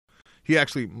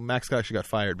Max actually got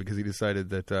fired because he decided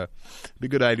that it'd be a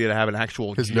good idea to have an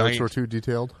actual His notes were too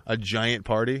detailed. A giant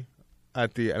party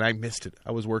and I missed it.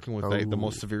 I was working with the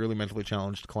most severely mentally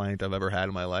challenged client I've ever had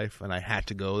in my life, and I had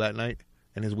to go that night.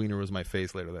 And his wiener was my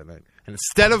face later that night. And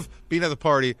instead of being at the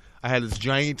party, I had this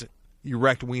giant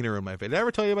erect wiener in my face. Did I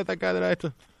ever tell you about that guy that I had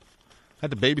to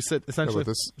babysit, essentially?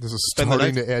 Yeah, this is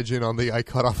starting to edge in on the I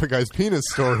cut off a guy's penis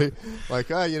story. Like,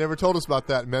 you never told us about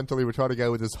that mentally retarded guy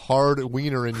with this hard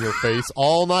wiener in your face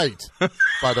all night,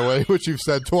 by the way, which you've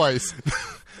said twice.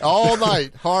 All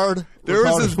night, hard. There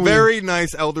was this very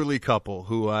nice elderly couple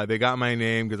who they got my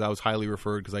name because I was highly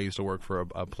referred because I used to work for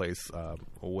a place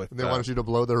with. And they wanted you to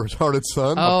blow their retarded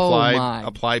son.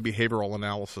 Applied behavioral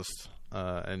analysis,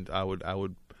 and I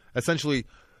would essentially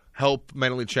help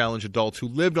mentally challenged adults who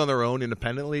lived on their own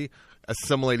independently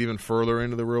assimilate even further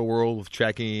into the real world with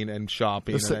checking and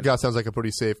shopping. This guy sounds like a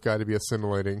pretty safe guy to be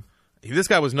assimilating. This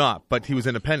guy was not, but he was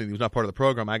independent. He was not part of the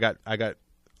program.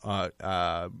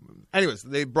 Anyways,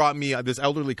 they brought me this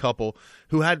elderly couple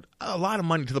who had a lot of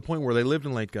money to the point where they lived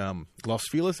in like Los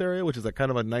Feliz area, which is like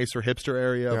kind of a nicer hipster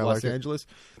area of Los Angeles.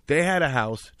 They had a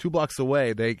house 2 blocks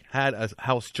away. They had a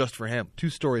house just for him,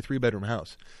 2-story, 3-bedroom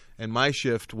house. And my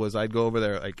shift was I'd go over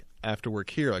there like after work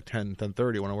here, like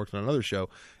 10:30 when I worked on another show.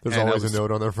 There's always a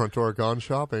note on their front door, gone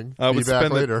shopping. I would Be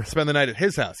back later. Spend the night at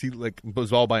his house. He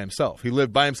was all by himself. He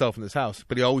lived by himself in this house,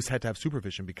 but he always had to have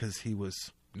supervision because he was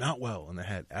not well in the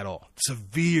head at all.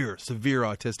 Severe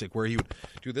autistic, where he would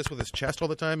do this with his chest all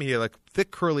the time. He had like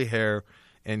thick curly hair,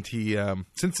 and he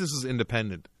since this is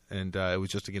independent and it was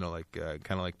just kind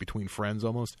of like between friends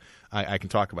almost. I can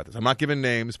talk about this. I'm not giving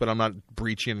names, but I'm not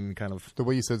breaching kind of. The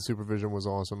way you said supervision was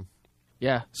awesome.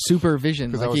 Yeah,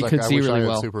 supervision. Like he could see really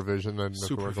well. I had supervision and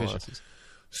supervision.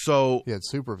 So he had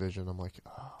supervision. I'm like,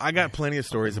 I got plenty of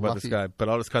stories about this guy, but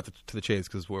I'll just cut to the chase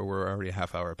because we're already a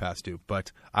half hour past due.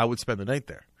 But I would spend the night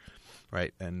there,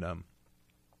 right? And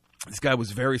this guy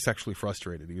was very sexually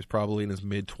frustrated. He was probably in his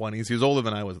mid-20s. He was older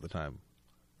than I was at the time,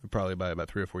 probably by about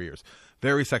 3 or 4 years.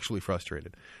 Very sexually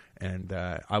frustrated. And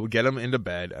I would get him into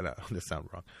bed. And this sounds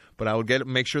wrong, but I would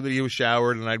make sure that he was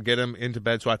showered, and I'd get him into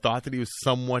bed. So I thought that he was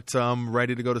somewhat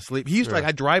ready to go to sleep. He used to,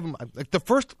 I'd drive him.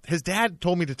 His dad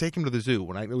told me to take him to the zoo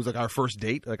when it was like our first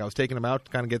date. Like I was taking him out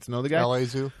to kind of get to know the guy. LA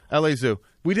Zoo. LA Zoo.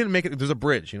 We didn't make it. There's a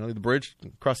bridge, the bridge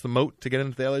across the moat to get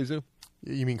into the LA Zoo.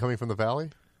 You mean coming from the valley?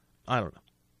 I don't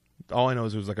know. All I know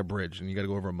is it was like a bridge, and you got to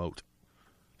go over a moat.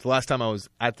 The last time I was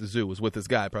at the zoo was with this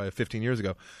guy, probably 15 years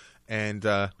ago. And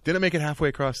didn't make it halfway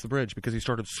across the bridge because he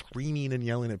started screaming and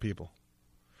yelling at people.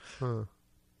 Huh.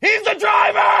 He's the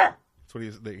driver! That's what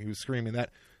he was screaming that.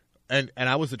 And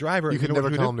I was the driver. You could never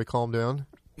tell him to calm down?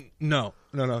 No.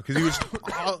 Because he was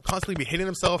constantly be hitting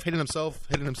himself, doing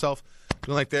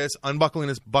like this, unbuckling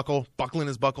his buckle, buckling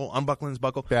his buckle, unbuckling his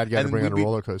buckle. Bad guy to bring on a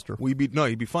roller coaster. He'd be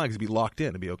fine because he'd be locked in.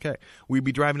 It'd be okay. We'd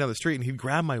be driving down the street, and he'd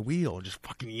grab my wheel and just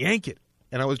fucking yank it.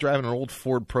 And I was driving an old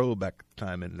Ford Probe back at the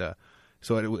time, and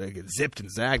so it zipped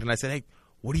and zagged. And I said, hey,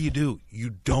 what do? You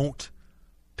don't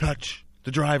touch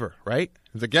the driver, right?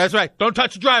 He's like, yeah, that's right. Don't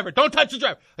touch the driver. Don't touch the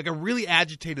driver. Like a really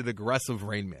agitated, aggressive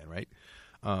Rain Man, right?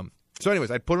 So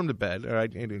anyways, I'd put him to bed, or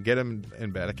I'd get him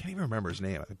in bed. I can't even remember his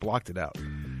name. I blocked it out.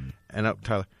 And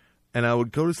Tyler. And I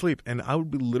would go to sleep, and I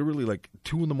would be literally like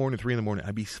 2 in the morning, 3 in the morning.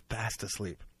 I'd be fast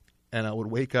asleep. And I would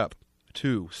wake up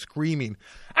screaming,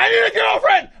 I need a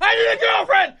girlfriend! I need a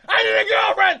girlfriend! I need a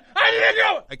girlfriend! I need a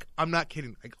girlfriend! Like, I'm not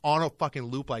kidding. Like, on a fucking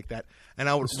loop like that. And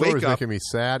I would wake up. It's making me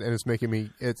sad, and it's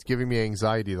giving me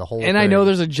anxiety the whole thing. And I know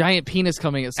there's a giant penis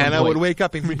coming at some point. And I would wake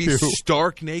up and be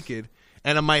stark naked.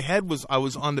 And in my head I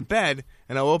was on the bed,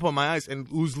 and I opened my eyes, and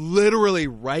it was literally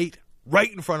right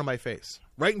in front of my face.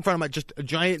 Right in front of just a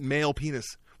giant male penis.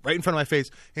 Right in front of my face.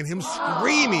 And him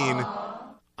screaming,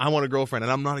 I want a girlfriend,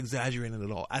 and I'm not exaggerating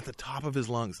at all. At the top of his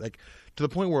lungs, like to the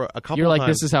point where a couple. You're like,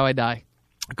 times, this is how I die.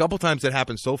 A couple times it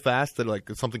happened so fast that like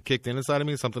something kicked in inside of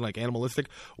me, something like animalistic,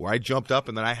 where I jumped up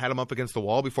and then I had him up against the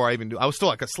wall before I even knew. I was still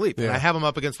like asleep, and I have him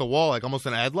up against the wall, like almost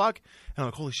in a headlock, and I'm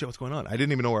like, holy shit, what's going on? I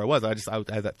didn't even know where I was. I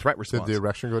had that threat response. Did the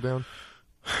erection go down?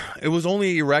 It was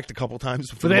only erect a couple times.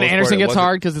 But then Anderson gets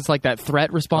hard because it's like that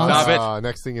threat response.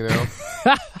 Next thing you know.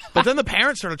 But then the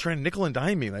parents started trying to nickel and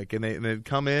dime me, like, and they'd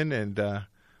come in and.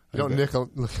 You don't nickel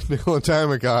and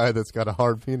dime a guy that's got a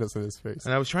hard penis in his face.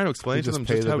 And I was trying to explain to them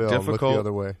just how difficult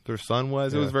their son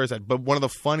was. Yeah. It was very sad. But one of the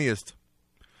it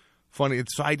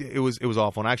was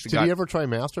awful. And I actually Did he ever try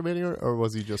masturbating, or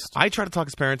was he just? I tried to talk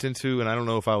his parents into, and I don't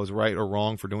know if I was right or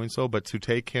wrong for doing so, but to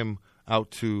take him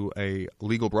out to a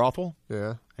legal brothel,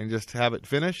 and just have it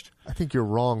finished. I think you're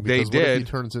wrong. Because they did. What if he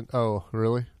turns in? Oh,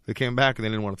 really? They came back and they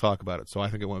didn't want to talk about it, so I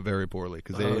think it went very poorly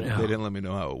because they didn't let me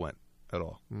know how it went at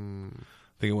all.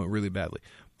 think it went really badly.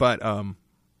 But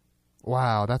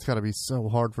wow, that's got to be so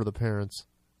hard for the parents.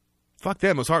 Fuck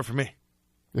them. It was hard for me.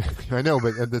 I know,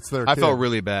 but it's their I kid. felt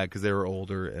really bad because they were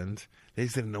older and they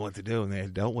just didn't know what to do, and they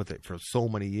had dealt with it for so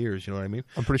many years. You know what I mean?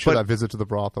 I'm pretty sure that visit to the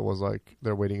brothel was like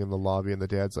they're waiting in the lobby, and the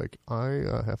dad's like, I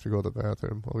have to go to the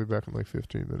bathroom. I'll be back in like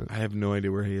 15 minutes. I have no idea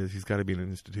where he is. He's got to be in an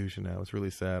institution now. It's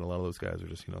really sad. A lot of those guys are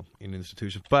just, in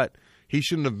institutions. But he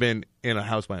shouldn't have been in a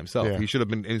house by himself. Yeah. He should have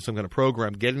been in some kind of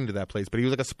program getting to that place. But he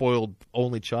was like a spoiled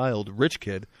only child, rich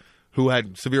kid who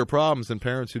had severe problems and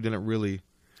parents who didn't really...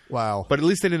 Wow. But at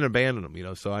least they didn't abandon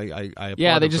him, So I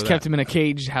yeah, they just kept him in a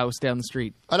caged house down the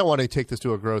street. I don't want to take this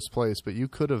to a gross place, but you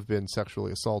could have been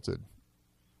sexually assaulted.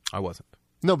 I wasn't.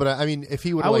 No, but I mean, if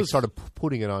he would have started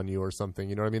putting it on you or something,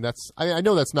 you know what I mean? I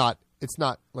know that's not, it's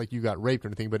not like you got raped or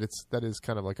anything, but that is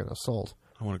kind of like an assault.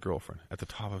 I want a girlfriend at the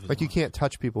top of his Like, you can't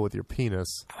touch people with your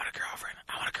penis. I want a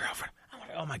girlfriend.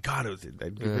 Oh my God.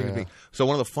 So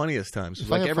one of the funniest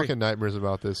times. I have fucking nightmares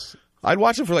about this. I'd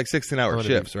watch it for like 16-hour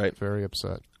shifts, right? Very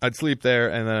upset. I'd sleep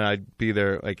there, and then I'd be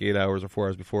there like 8 hours or 4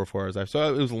 hours before, 4 hours after.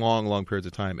 So it was long periods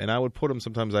of time. And I would put him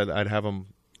sometimes, I'd have him,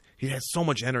 he has so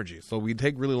much energy. So we'd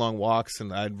take really long walks,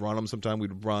 and I'd run him sometime.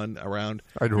 We'd run around.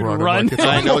 I'd run him. Like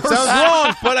I know, it sounds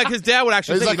wrong, but like his dad would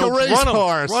actually say, like a race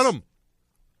horse. Run him.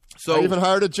 So I even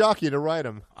hired a jockey to ride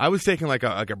him. I was taking like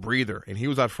a breather, and he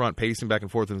was out front pacing back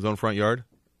and forth in his own front yard.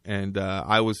 And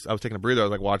I was taking a breather. I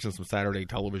was like watching some Saturday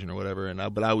television or whatever. And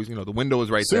but I was, the window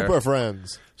was right there. Super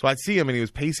Friends. So I'd see him, and he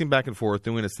was pacing back and forth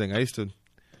doing his thing.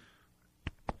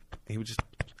 He would just.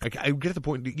 I would get at the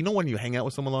point. When you hang out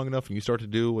with someone long enough and you start to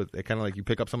do what kind of like you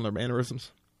pick up some of their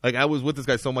mannerisms. Like I was with this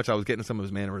guy so much, I was getting some of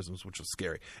his mannerisms, which was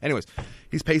scary. Anyways,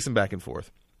 he's pacing back and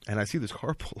forth, and I see this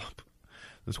car pull up.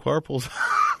 This car pulls.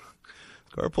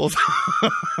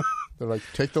 They're like,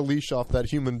 take the leash off that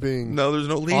human being. No, there's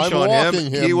no leash on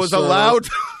him. He was allowed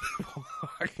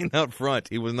walking out front.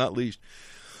 He was not leashed.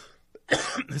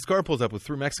 His car pulls up with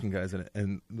 3 Mexican guys in it,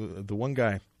 and the one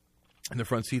guy in the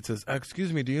front seat says,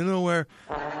 "Excuse me, do you know where?"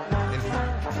 And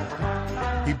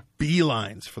he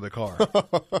beelines for the car.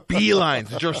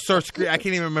 Beelines. Just starts. I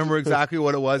can't even remember exactly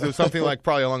what it was. It was something like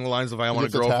probably along the lines of, "I want a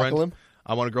girlfriend."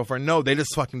 I want a girlfriend. No, they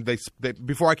just fucking they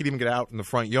before I could even get out in the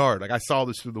front yard. Like I saw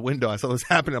this through the window. I saw this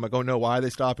happening. I'm like, oh no, why are they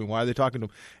stopping? Why are they talking to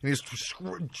him? And he's,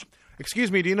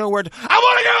 excuse me, do you know where? I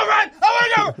want a girlfriend. I want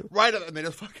a girl. Right, and they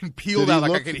just fucking peeled out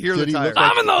like I could hear the tires.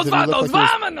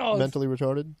 Vámonos. Mentally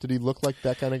retarded? Did he look like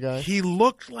that kind of guy? He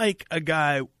looked like a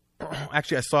guy.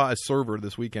 Actually, I saw a server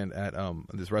this weekend at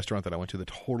this restaurant that I went to that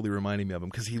totally reminded me of him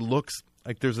because he looks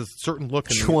like there's a certain look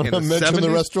in, you want in to the mention 70s. The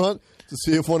restaurant to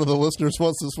see if one of the listeners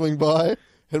wants to swing by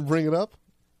and bring it up?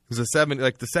 It was the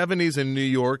 70s in New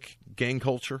York gang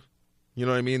culture. You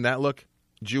know what I mean? That look,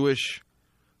 Jewish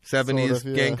 70s sort of,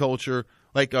 yeah. gang culture,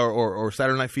 like or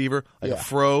Saturday Night Fever, like a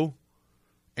fro.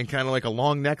 And kind of like a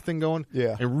long neck thing going.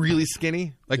 Yeah. And really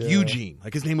skinny. Like Eugene.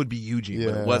 Like his name would be Eugene,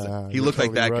 but it wasn't. He looked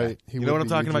totally like that right. guy. You know what I'm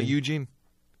talking about, Eugene?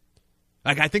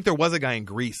 Like I think there was a guy in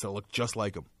Greece that looked just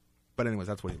like him. But anyways,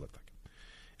 that's what he looked like.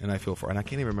 And I feel for, and I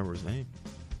can't even remember his name.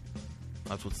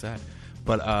 That's what's sad.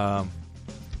 But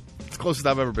it's the closest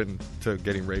I've ever been to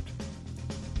getting raped.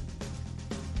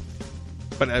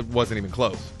 But it wasn't even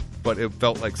close. But it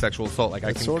felt like sexual assault. Like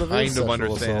I can sort of kind of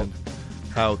understand assault.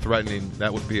 How threatening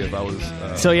that would be if I was.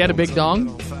 So you had a big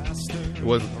dong? It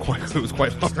was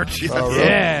quite large. Yeah, Oh, really?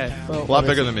 Yeah. Well, a lot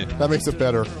bigger than me. That makes it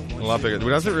better. A lot bigger.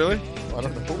 Was it really? I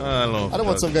don't know. I don't know. I don't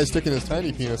want some guy sticking his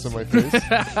tiny penis in my face.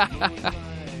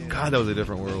 God, that was a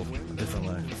different world, a different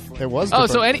life. It was. Oh,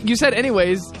 different. so you said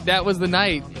anyways, that was the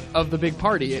night of the big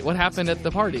party. What happened at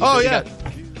the party? Oh So you yeah.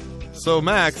 got- So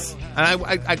Max and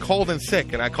I called in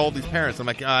sick, and I called these parents. I'm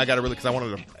like, I got to really because I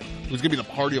wanted to. It was gonna be the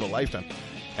party of a lifetime.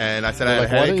 And I said, I had a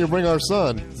Like, why headache. didn't you bring our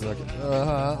son? He's like,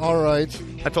 all right.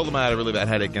 I told them I had a really bad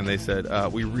headache, and they said,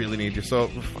 we really need you. So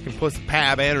fucking puss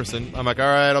Pab Anderson. I'm like, all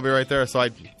right, I'll be right there. So I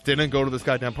didn't go to this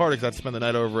goddamn party because I had to spend the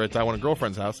night over at I Want a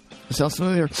Girlfriend's house. Sounds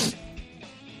familiar.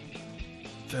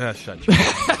 Shut you.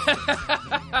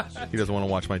 He doesn't want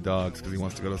to watch my dogs because he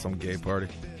wants to go to some gay party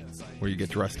where you get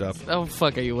dressed up. Oh,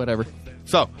 fuck you, whatever.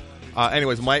 So,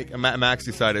 anyways, Max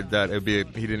decided that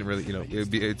he didn't really,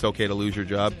 it's okay to lose your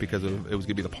job because it was going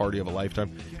to be the party of a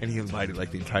lifetime, and he invited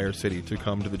like the entire city to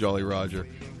come to the Jolly Roger.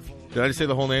 Did I just say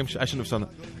the whole name? I shouldn't have said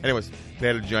that. Anyways, they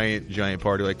had a giant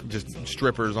party, like just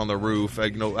strippers on the roof,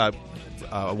 like,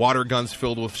 water guns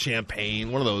filled with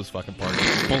champagne, one of those fucking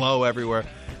parties, blow everywhere.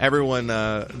 Everyone,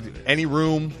 any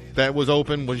room that was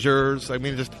open was yours. I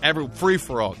mean, just free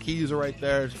for all. Keys are right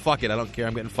there. Fuck it, I don't care.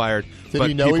 I'm getting fired. Did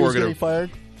he know he was getting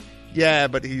fired? Yeah,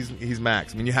 but he's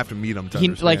Max. I mean, you have to meet him to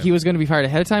understand. Like he was going to be fired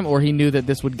ahead of time, or he knew that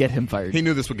this would get him fired? He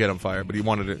knew this would get him fired, but he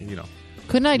wanted it,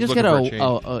 Couldn't I just get looking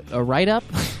for a write-up?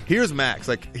 Here's Max.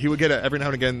 Like, he would get every now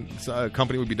and again, a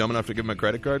company would be dumb enough to give him a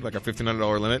credit card, like a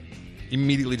 $1,500 limit.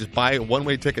 Immediately just buy a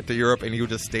one-way ticket to Europe, and he would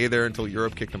just stay there until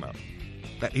Europe kicked him out.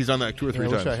 He's done that like 2 or 3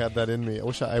 times. I wish I had that in me. I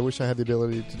wish I had the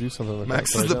ability to do something like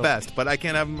Max that. is the best, but I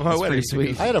can't have him on my wedding.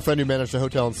 Pretty sweet. I had a friend who managed a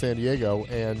hotel in San Diego,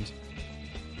 and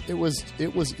it was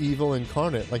evil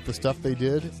incarnate. Like the stuff they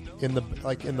did in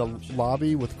the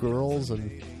lobby with girls,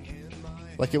 and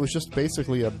like it was just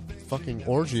basically a fucking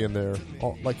orgy in there,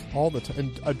 all the time,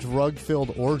 and a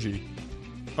drug-filled orgy.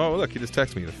 Oh, look, he just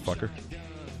texted me, the fucker.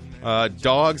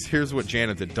 Dogs, here's what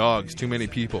Janet did. Dogs, too many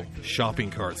people.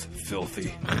 Shopping carts,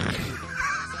 filthy.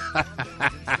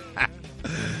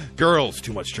 Girls,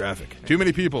 too much traffic. Too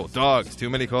many people. Dogs, too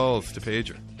many calls to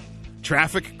pager.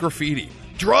 Traffic, graffiti.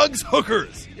 Drugs,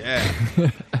 hookers. Yeah.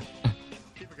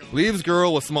 Leaves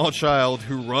girl with small child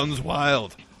who runs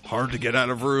wild. Hard to get out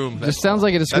of room. Just sounds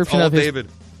like a description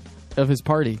of his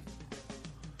party.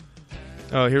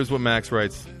 Oh, here's what Max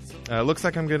writes. Looks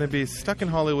like I'm going to be stuck in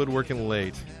Hollywood working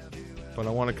late, but I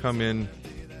want to come in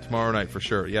tomorrow night for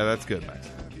sure. Yeah, that's good, Max.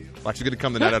 I'm actually going to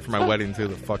come the night after my wedding, too,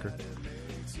 the fucker.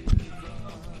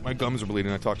 My gums are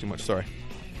bleeding. I talk too much. Sorry.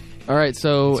 All right,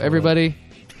 so everybody,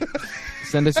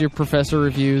 send us your professor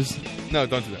reviews. No,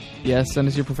 don't do that. Yes, send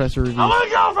us your professor reviews. I want a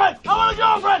girlfriend! I want a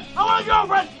girlfriend! I want a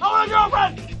girlfriend! I want a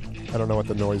girlfriend! I don't know what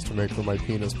the noise to make for my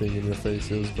penis being in your face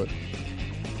is, but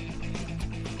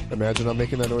imagine I'm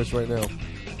making that noise right now.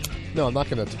 No, I'm not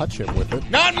going to touch him with it.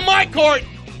 Not in my court!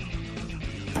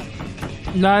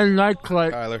 Not quite.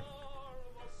 Tyler.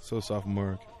 So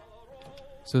sophomoric.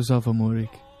 So sophomoric.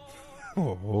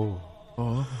 Oh.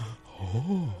 All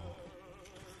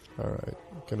right.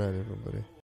 Good night, everybody.